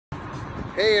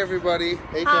Hey everybody!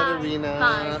 Hey Hi. Caterina!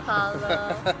 Hi,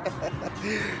 Paolo.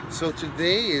 So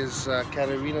today is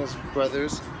Caterina's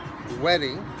brother's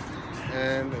wedding,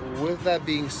 and with that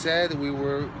being said, we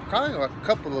were calling a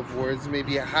couple of words,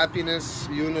 maybe happiness,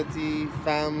 unity,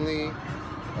 family,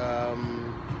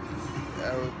 um,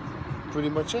 uh, pretty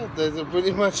much it.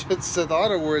 Pretty much it's a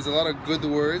lot of words, a lot of good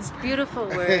words. Beautiful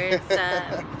words,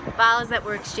 vows that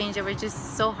were exchanged that were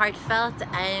just so heartfelt,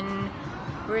 and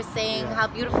we're saying Yeah. how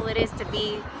beautiful it is to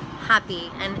be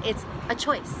happy, and it's a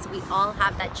choice. We all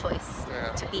have that choice Yeah.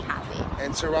 to be happy.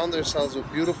 And surround ourselves with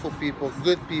beautiful people,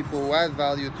 good people who add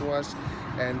value to us,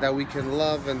 and that we can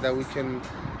love and that we can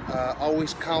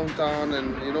always count on.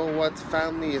 And you know what?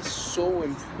 Family is so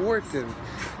important,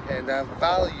 and that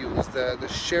values, the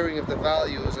sharing of the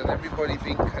values, and everybody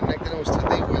being connected.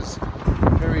 Today was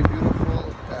very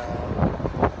beautiful,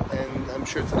 and I'm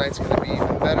sure tonight's going to be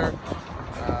even better.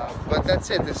 But that's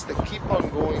it. It's to keep on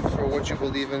going for what you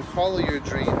believe in. Follow your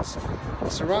dreams.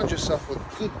 Surround yourself with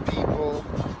good people,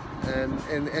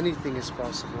 and anything is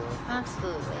possible.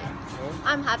 Absolutely. Huh?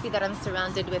 I'm happy that I'm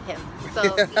surrounded with him. So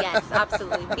yes,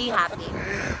 absolutely. Be happy.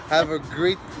 Have a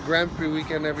great Grand Prix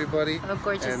weekend, everybody. Have a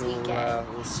gorgeous and weekend.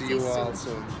 We'll see See you you all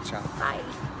soon. soon. Ciao. Bye.